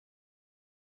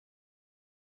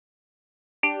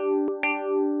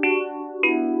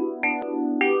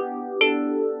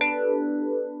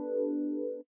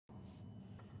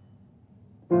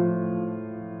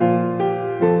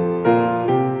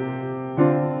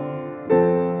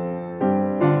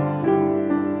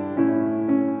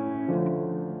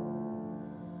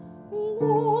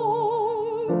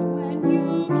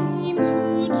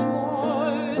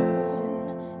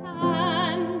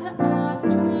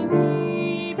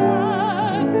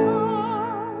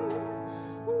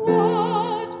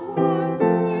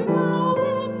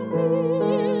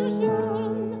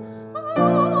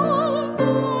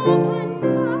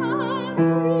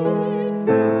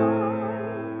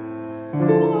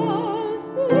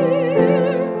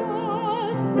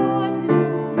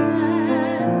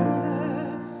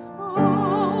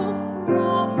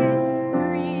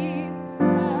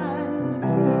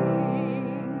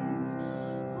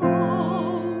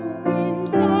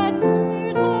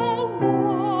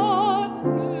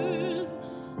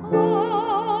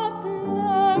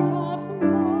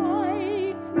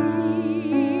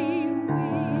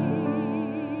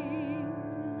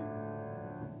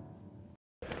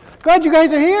Glad you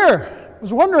guys are here. I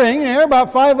was wondering there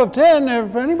about 5 of 10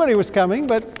 if anybody was coming,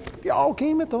 but you all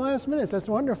came at the last minute. That's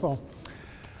wonderful.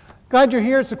 Glad you're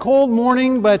here. It's a cold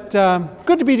morning, but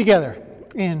good to be together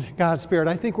in God's Spirit.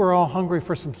 I think we're all hungry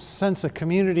for some sense of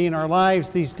community in our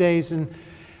lives these days, and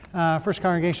First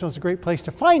Congregational is a great place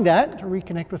to find that, to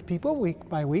reconnect with people week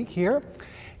by week here.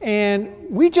 And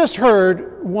we just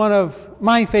heard one of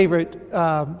my favorite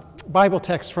Bible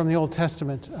texts from the Old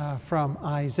Testament, from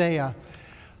Isaiah.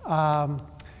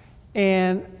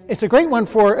 And it's a great one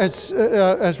for as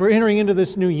we're entering into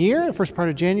this new year, the first part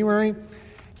of January.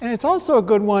 And it's also a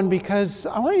good one because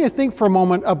I want you to think for a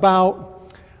moment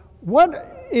about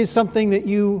what is something that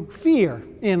you fear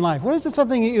in life. What is it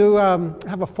something that you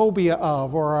have a phobia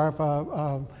of, or have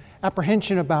a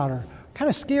apprehension about, or kind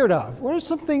of scared of? What is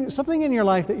something in your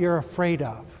life that you're afraid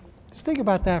of? Just think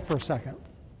about that for a second.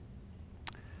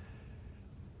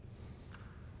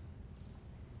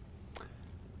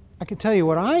 I can tell you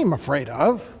what I'm afraid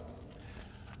of.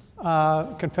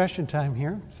 Confession time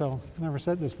here, so I've never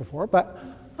said this before, but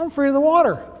I'm afraid of the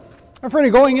water. I'm afraid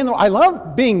of going in the water. I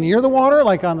love being near the water,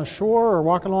 like on the shore or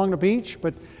walking along the beach,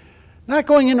 but not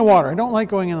going in the water. I don't like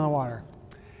going into the water.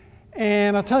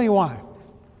 And I'll tell you why.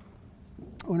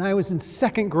 When I was in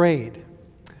 2nd grade,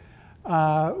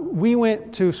 we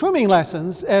went to swimming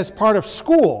lessons as part of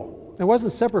school. It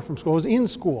wasn't separate from school, it was in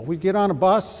school. We'd get on a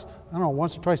bus, I don't know,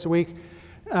 once or twice a week,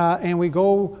 and we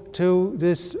go to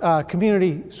this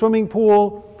community swimming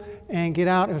pool and get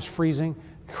out. It was freezing,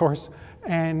 of course.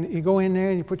 And you go in there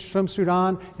and you put your swimsuit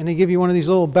on, and they give you one of these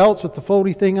little belts with the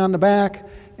floaty thing on the back,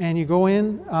 and you go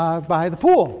in by the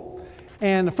pool.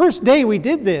 And the first day we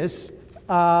did this,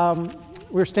 we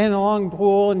were standing along the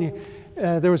pool, and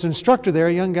there was an instructor there,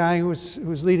 a young guy who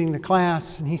was leading the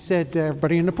class, and he said,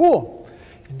 everybody in the pool.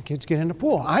 And the kids get in the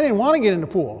pool. I didn't want to get in the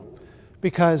pool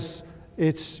because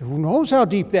who knows how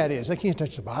deep that is. I can't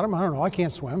touch the bottom. I don't know. I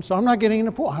can't swim, so I'm not getting in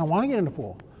the pool. I don't want to get in the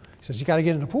pool. He says, you got to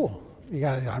get in the pool.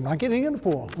 I'm not getting in the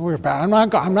pool. I'm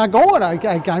not going.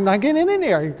 I'm not getting in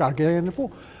there. You got to get in the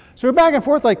pool. So we're back and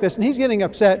forth like this, and he's getting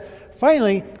upset.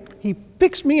 Finally, he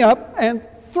picks me up and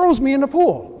throws me in the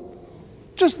pool,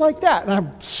 just like that. And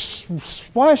I'm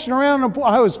splashing around in the pool.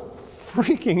 I was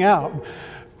freaking out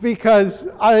because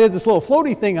I had this little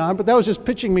floaty thing on, but that was just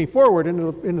pitching me forward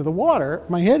into the water,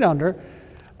 my head under.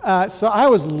 So I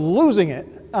was losing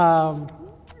it.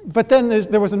 But then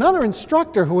there was another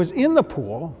instructor who was in the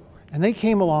pool. And they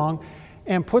came along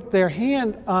and put their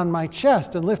hand on my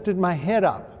chest and lifted my head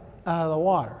up out of the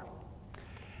water.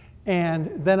 And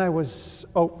then I was,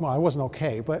 I wasn't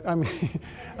okay, but I mean,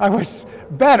 I was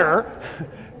better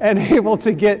and able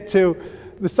to get to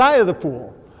the side of the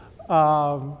pool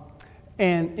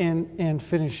and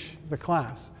finish the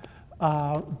class.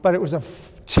 But it was a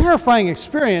terrifying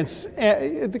experience.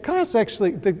 The class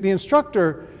actually, the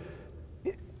instructor,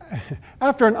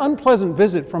 after an unpleasant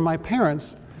visit from my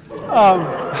parents,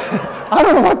 I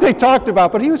don't know what they talked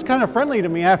about, but he was kind of friendly to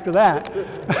me after that.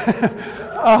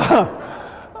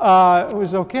 It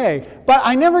was okay. But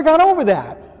I never got over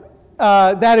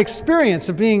that experience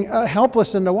of being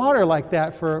helpless in the water like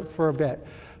that for a bit.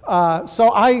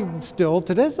 So I still,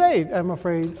 to this day, am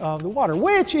afraid of the water,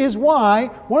 which is why,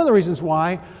 one of the reasons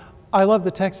why I love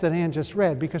the text that Ann just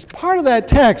read, because part of that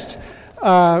text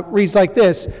reads like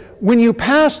this: when you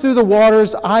pass through the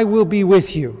waters, I will be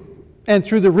with you. And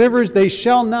through the rivers, they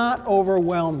shall not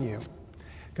overwhelm you.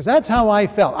 Because that's how I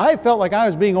felt. I felt like I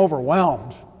was being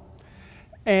overwhelmed.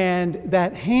 And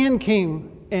that hand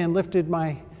came and lifted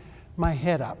my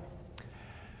head up.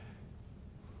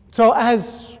 So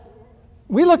as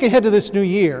we look ahead to this new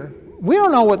year, we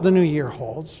don't know what the new year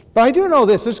holds. But I do know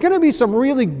this: there's going to be some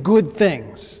really good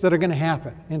things that are going to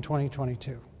happen in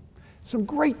 2022. Some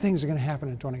great things are going to happen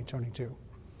in 2022.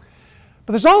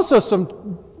 But there's also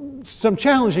some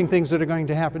challenging things that are going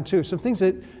to happen too, some things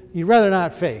that you'd rather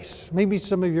not face. Maybe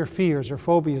some of your fears or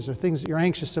phobias or things that you're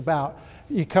anxious about,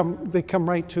 they come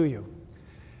right to you.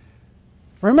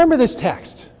 Remember this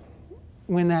text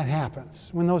when that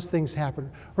happens, when those things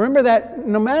happen. Remember that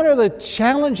no matter the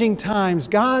challenging times,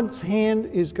 God's hand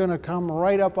is going to come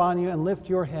right up on you and lift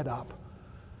your head up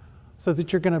so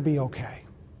that you're going to be okay.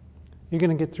 You're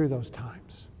going to get through those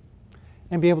times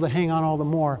and be able to hang on all the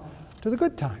more to the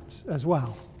good times as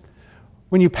well.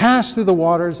 When you pass through the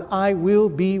waters, I will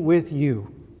be with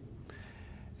you.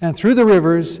 And through the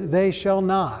rivers, they shall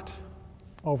not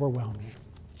overwhelm you.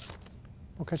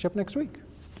 We'll catch up next week.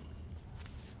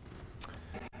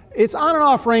 It's on and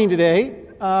off rain today,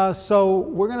 so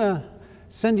we're going to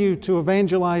send you to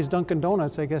evangelize Dunkin'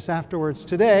 Donuts, I guess, afterwards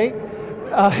today,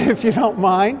 if you don't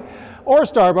mind, or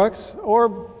Starbucks, or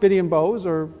Biddy and Bo's,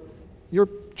 or your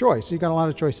choice. You've got a lot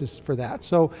of choices for that.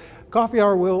 So coffee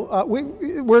hour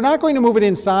we're not going to move it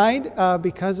inside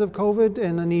because of COVID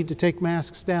and the need to take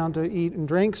masks down to eat and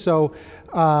drink. So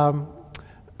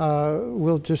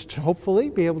we'll just hopefully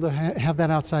be able to have that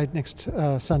outside next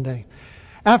Sunday.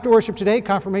 After worship today,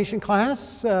 confirmation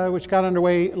class, which got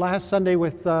underway last Sunday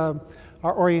with our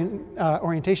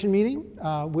orientation meeting,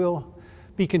 will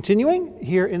be continuing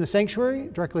here in the sanctuary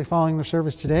directly following the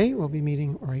service today. We'll be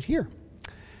meeting right here.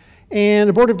 And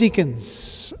the Board of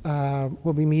Deacons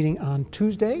will be meeting on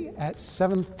Tuesday at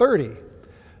 7:30.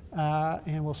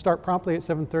 And we'll start promptly at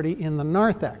 7:30 in the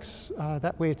narthex.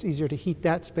 That way it's easier to heat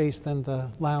that space than the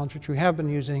lounge, which we have been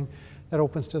using, that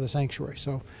opens to the sanctuary.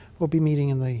 So we'll be meeting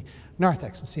in the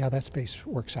narthex and see how that space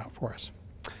works out for us.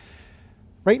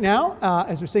 Right now,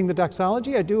 as we sing the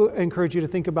doxology, I do encourage you to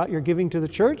think about your giving to the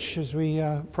church as we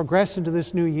progress into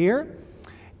this new year,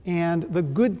 and the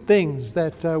good things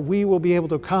that we will be able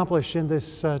to accomplish in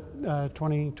this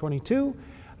 2022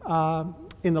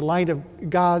 in the light of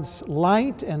God's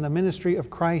light and the ministry of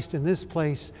Christ in this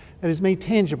place that is made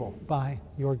tangible by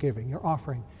your giving. Your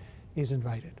offering is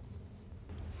invited.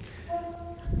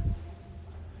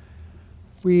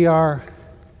 We are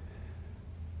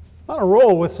on a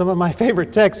roll with some of my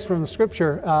favorite texts from the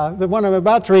Scripture. The one I'm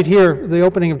about to read here, the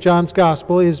opening of John's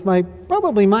Gospel, is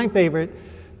probably my favorite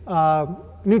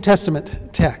New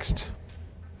Testament text.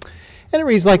 And it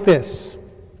reads like this: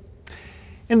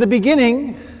 "In the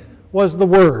beginning was the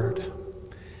Word,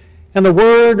 and the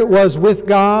Word was with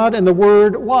God, and the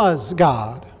Word was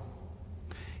God.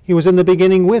 He was in the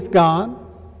beginning with God.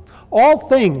 All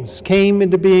things came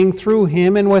into being through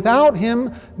him, and without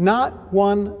him not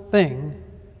one thing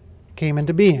came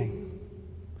into being.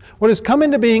 What has come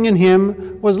into being in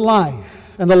him was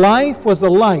life, and the life was the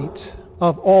light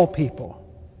of all people.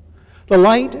 The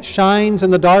light shines in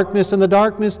the darkness, and the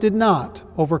darkness did not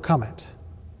overcome it.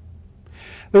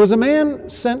 There was a man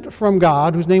sent from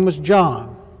God whose name was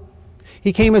John.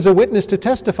 He came as a witness to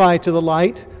testify to the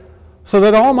light, so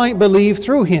that all might believe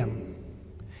through him.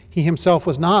 He himself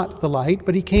was not the light,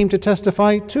 but he came to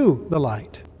testify to the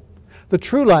light. The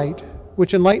true light,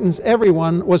 which enlightens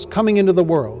everyone, was coming into the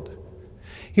world.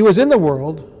 He was in the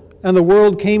world, and the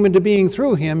world came into being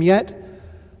through him, yet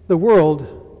the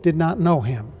world did not know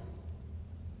him."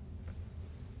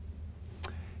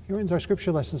 Here ends our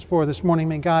scripture lessons for this morning.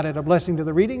 May God add a blessing to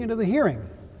the reading and to the hearing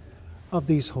of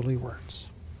these holy words.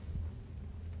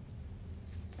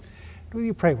 Will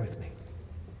you pray with me?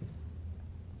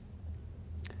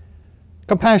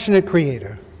 Compassionate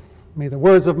Creator, may the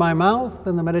words of my mouth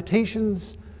and the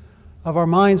meditations of our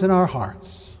minds and our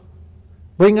hearts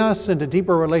bring us into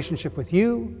deeper relationship with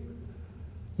you,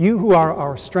 you who are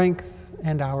our strength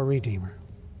and our Redeemer.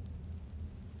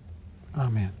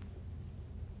 Amen.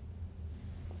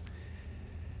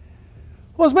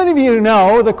 Well, as many of you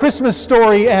know, the Christmas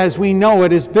story as we know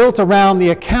it is built around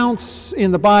the accounts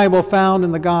in the Bible found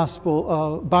in the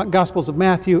Gospels of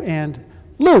Matthew and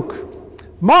Luke.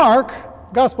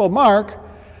 Gospel of Mark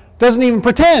doesn't even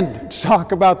pretend to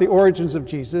talk about the origins of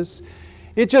Jesus.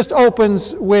 It just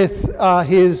opens with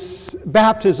his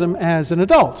baptism as an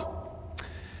adult.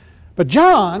 But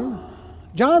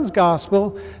John's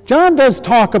Gospel, John does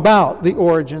talk about the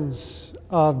origins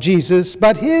of Jesus,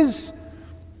 but his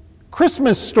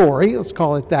Christmas story, let's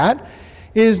call it that,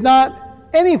 is not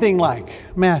anything like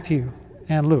Matthew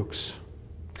and Luke's.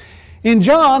 In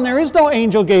John, there is no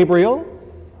angel Gabriel.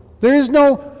 There is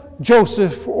no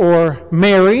Joseph or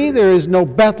Mary. There is no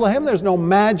Bethlehem. There's no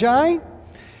Magi.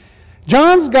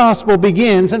 John's Gospel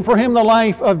begins, and for him the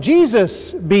life of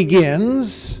Jesus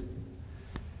begins,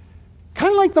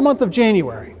 kind of like the month of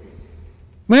January,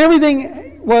 when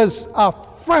everything was a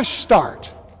fresh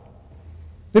start.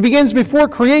 It begins before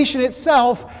creation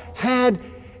itself had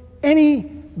any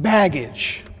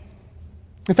baggage.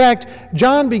 In fact,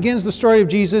 John begins the story of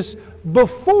Jesus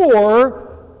before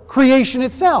creation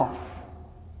itself.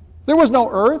 There was no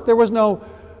earth, there was no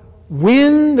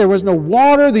wind, there was no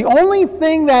water. The only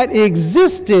thing that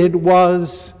existed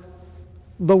was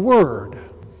the Word.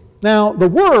 Now, the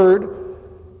Word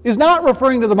is not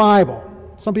referring to the Bible.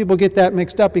 Some people get that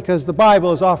mixed up because the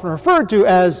Bible is often referred to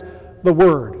as the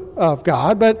Word of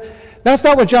God, but that's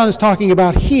not what John is talking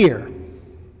about here.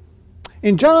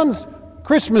 In John's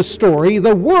Christmas story,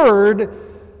 the Word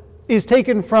is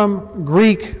taken from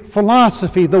Greek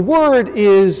philosophy. The word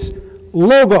is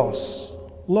logos,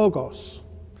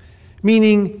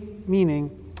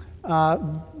 meaning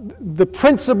the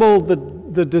principle,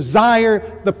 the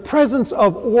desire, the presence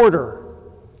of order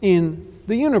in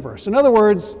the universe. In other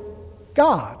words,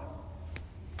 God.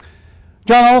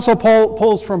 John also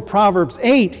pulls from Proverbs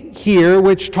 8 here,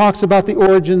 which talks about the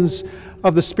origins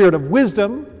of the spirit of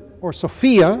wisdom, or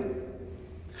Sophia.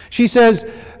 She says,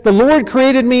 "The Lord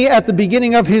created me at the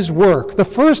beginning of his work, the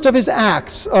first of his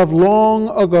acts of long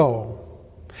ago.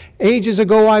 Ages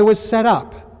ago I was set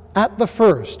up at the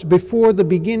first, before the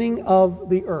beginning of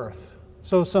the earth."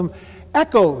 So some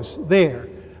echoes there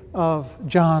of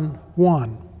John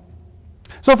 1.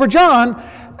 So for John,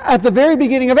 at the very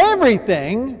beginning of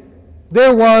everything,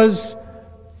 there was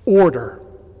order.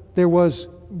 There was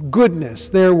goodness.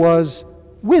 There was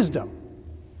wisdom.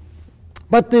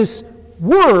 But this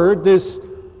word, this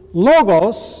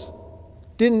logos,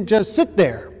 didn't just sit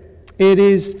there. It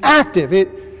is active. It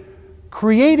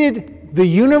created the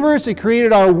universe. It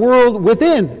created our world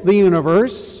within the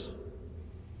universe.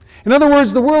 In other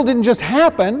words, the world didn't just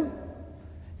happen.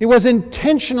 It was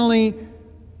intentionally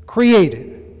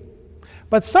created.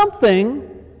 But something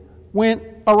went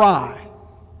awry.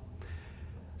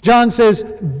 John says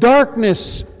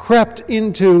darkness crept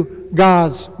into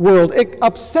God's world,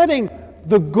 upsetting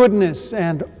the goodness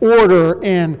and order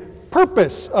and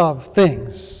purpose of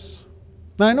things.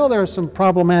 Now, I know there are some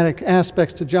problematic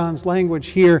aspects to John's language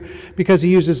here because he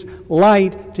uses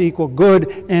light to equal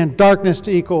good and darkness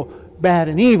to equal bad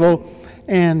and evil,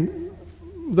 and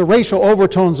the racial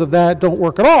overtones of that don't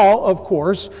work at all, of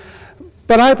course.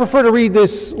 But I prefer to read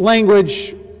this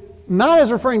language not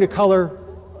as referring to color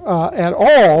at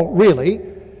all, really,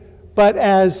 but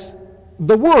as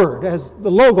the word, as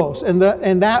the logos, and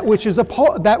that which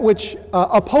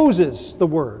opposes the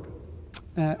word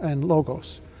and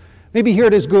logos. Maybe here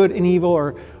it is good and evil,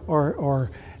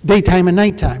 or daytime and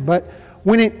nighttime. But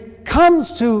when it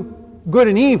comes to good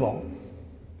and evil,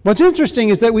 what's interesting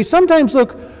is that we sometimes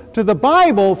look to the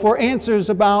Bible for answers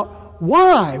about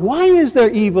why. Why is there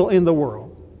evil in the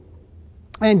world?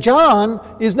 And John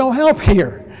is no help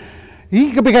here,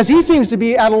 because he seems to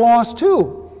be at a loss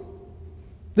too.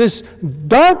 This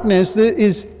darkness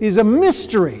is a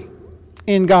mystery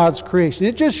in God's creation.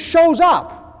 It just shows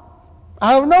up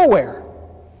out of nowhere.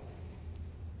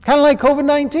 Kind of like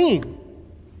COVID-19.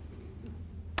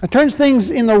 It turns things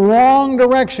in the wrong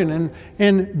direction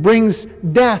and brings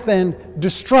death and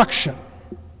destruction.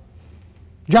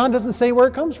 John doesn't say where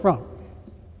it comes from.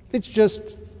 It's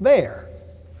just there.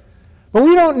 But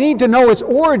we don't need to know its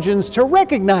origins to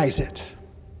recognize it.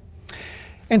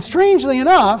 And strangely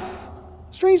enough,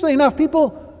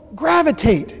 people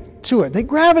gravitate to it. They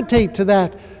gravitate to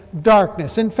that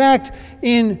darkness. In fact,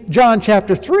 in John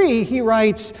chapter 3, he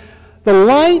writes, "The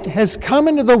light has come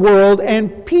into the world,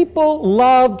 and people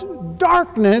loved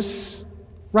darkness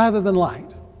rather than light."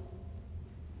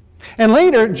 And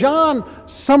later, John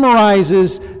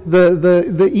summarizes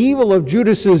the evil of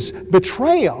Judas's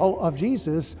betrayal of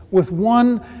Jesus with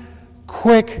one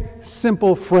quick,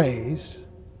 simple phrase,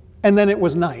 "And then it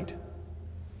was night."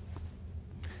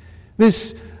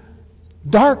 This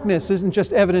darkness isn't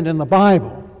just evident in the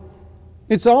Bible.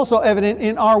 It's also evident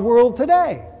in our world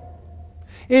today.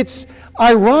 It's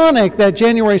ironic that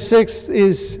January 6th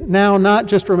is now not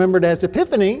just remembered as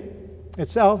Epiphany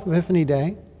itself, Epiphany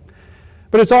Day,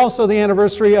 but it's also the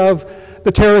anniversary of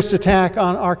the terrorist attack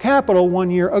on our capital 1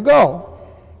 year ago.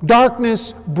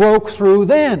 Darkness broke through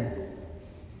then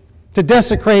to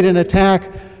desecrate and attack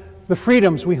the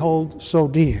freedoms we hold so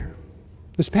dear.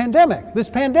 This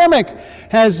pandemic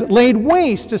has laid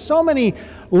waste to so many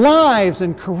lives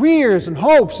and careers and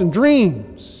hopes and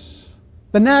dreams.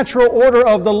 The natural order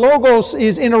of the logos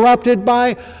is interrupted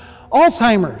by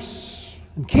Alzheimer's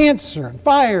and cancer and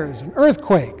fires and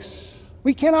earthquakes.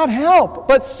 We cannot help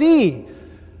but see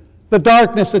the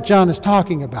darkness that John is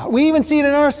talking about. We even see it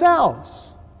in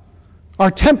ourselves.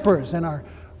 Our tempers and our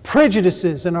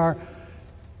prejudices and our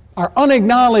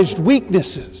unacknowledged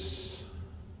weaknesses.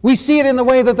 We see it in the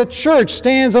way that the church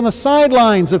stands on the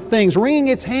sidelines of things, wringing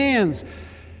its hands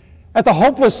at the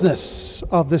hopelessness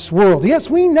of this world. Yes,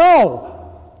 we know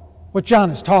what John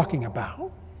is talking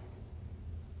about.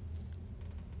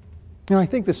 You know, I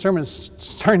think this sermon is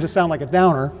starting to sound like a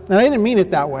downer, and I didn't mean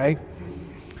it that way.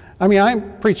 I mean,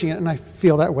 I'm preaching it and I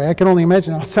feel that way. I can only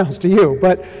imagine how it sounds to you.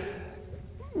 But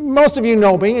most of you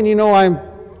know me, and you know I'm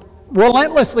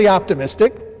relentlessly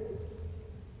optimistic.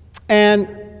 And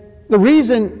the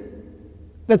reason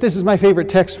that this is my favorite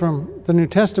text from the New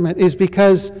Testament is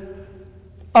because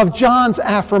of John's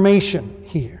affirmation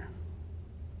here.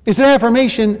 It's an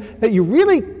affirmation that you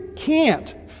really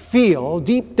can't feel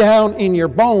deep down in your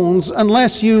bones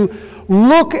unless you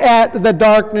look at the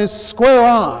darkness square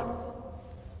on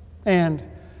and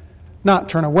not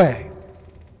turn away.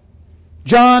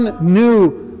 John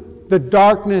knew the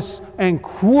darkness and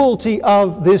cruelty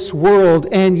of this world,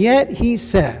 and yet he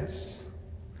says,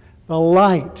 the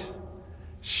light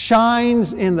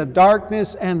shines in the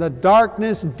darkness, and the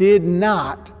darkness did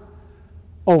not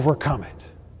overcome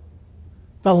it.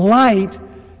 The light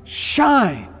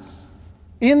shines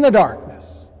in the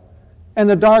darkness, and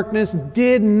the darkness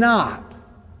did not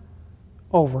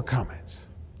overcome it.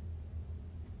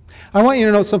 I want you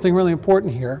to note something really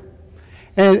important here,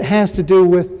 and it has to do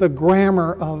with the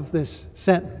grammar of this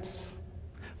sentence.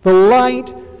 The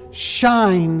light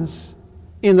shines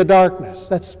in the darkness.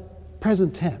 That's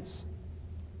present tense.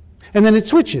 And then it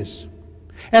switches.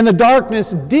 And the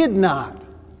darkness did not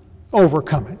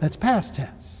overcome it. That's past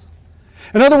tense.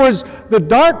 In other words, the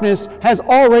darkness has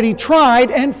already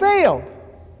tried and failed.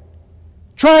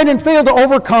 Tried and failed to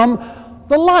overcome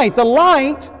the light. The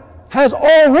light has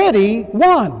already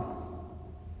won.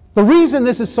 The reason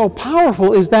this is so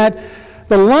powerful is that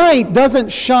the light doesn't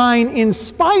shine in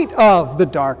spite of the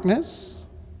darkness.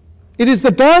 It is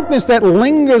the darkness that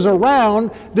lingers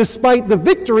around despite the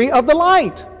victory of the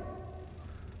light.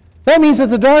 That means that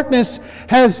the darkness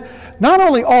has not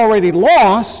only already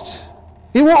lost,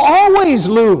 it will always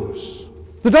lose.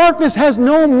 The darkness has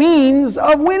no means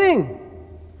of winning.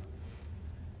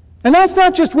 And that's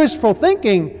not just wishful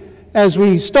thinking as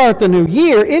we start the new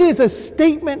year. It is a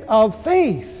statement of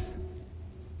faith.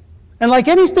 And like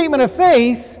any statement of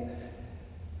faith,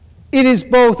 it is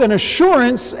both an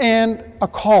assurance and a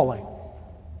calling.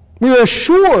 We are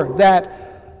assured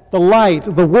that the light,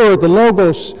 the Word, the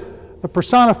Logos, the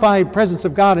personified presence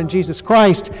of God in Jesus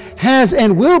Christ has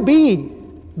and will be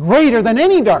greater than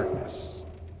any darkness.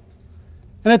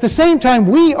 And at the same time,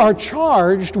 we are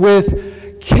charged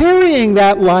with carrying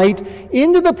that light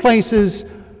into the places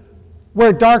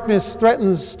where darkness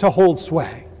threatens to hold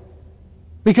sway.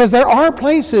 Because there are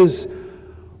places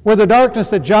where the darkness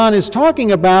that John is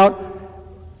talking about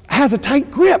has a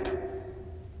tight grip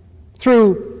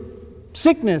through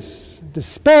sickness,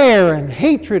 despair, and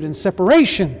hatred and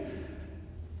separation.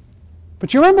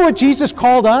 But you remember what Jesus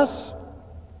called us?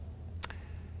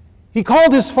 He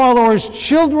called his followers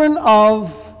children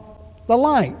of the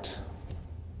light.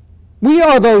 We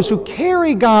are those who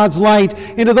carry God's light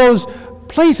into those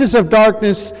places of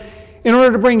darkness in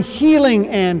order to bring healing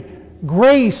and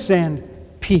grace and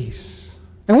peace.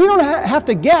 And we don't have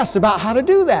to guess about how to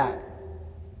do that.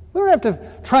 We don't have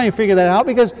to try and figure that out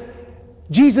because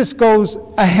Jesus goes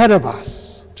ahead of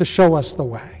us to show us the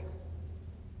way.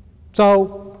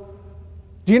 So,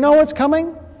 do you know what's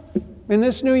coming in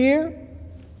this new year?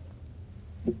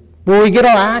 Will we get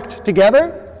our act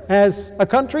together as a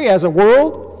country, as a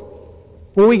world?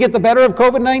 Will we get the better of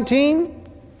COVID-19?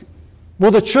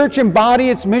 Will the church embody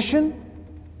its mission?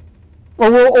 Or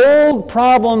will old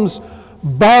problems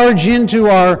barge into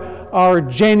our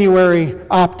January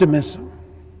optimism?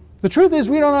 The truth is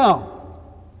we don't know.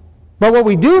 But what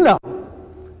we do know,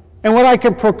 and what I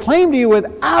can proclaim to you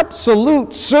with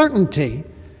absolute certainty,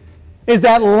 is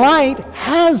that light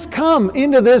has come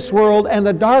into this world and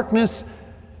the darkness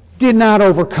did not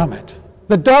overcome it.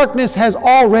 The darkness has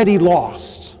already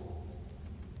lost.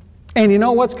 And you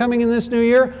know what's coming in this new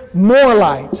year? More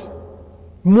light.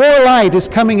 More light is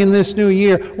coming in this new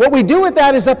year. What we do with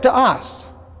that is up to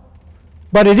us.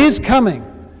 But it is coming.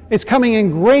 It's coming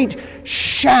in great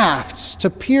shafts to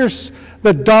pierce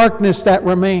the darkness that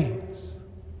remains.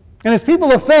 And as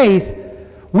people of faith,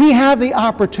 we have the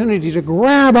opportunity to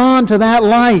grab onto that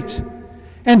light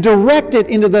and direct it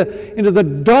into the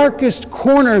darkest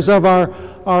corners of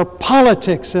our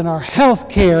politics and our health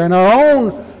care and our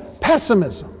own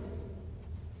pessimism.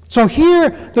 So hear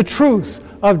the truth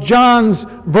of John's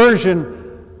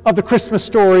version of the Christmas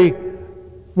story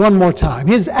one more time.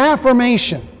 His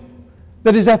affirmation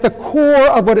that is at the core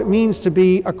of what it means to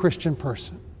be a Christian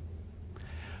person.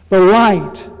 The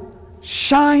light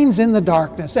shines in the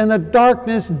darkness, and the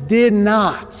darkness did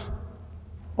not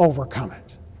overcome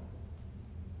it.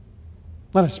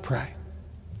 Let us pray.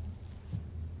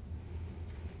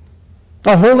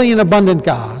 Our holy and abundant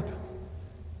God,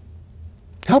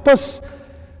 help us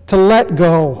to let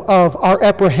go of our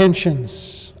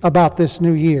apprehensions about this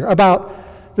new year,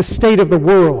 about the state of the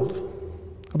world,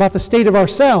 about the state of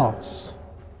ourselves.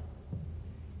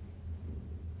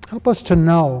 Help us to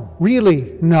know,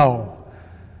 really know,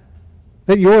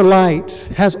 that your light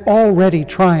has already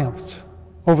triumphed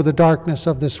over the darkness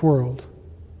of this world.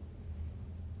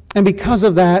 And because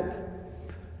of that,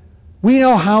 we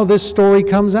know how this story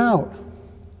comes out.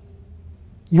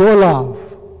 Your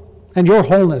love and your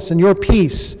wholeness and your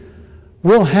peace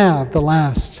will have the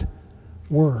last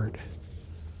word.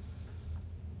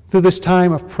 Through this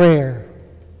time of prayer,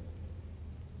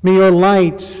 may your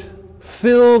light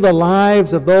fill the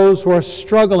lives of those who are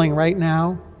struggling right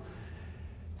now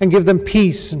and give them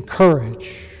peace and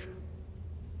courage.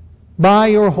 by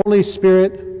your Holy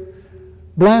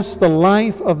Spirit, bless the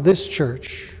life of this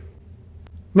church.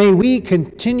 May we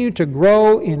continue to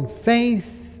grow in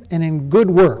faith and in good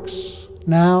works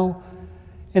now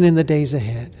and in the days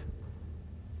ahead.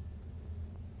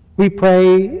 We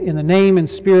pray in the name and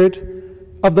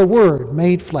spirit of the Word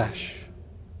made flesh,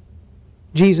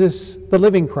 Jesus, the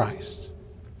living Christ.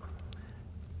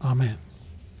 Amen.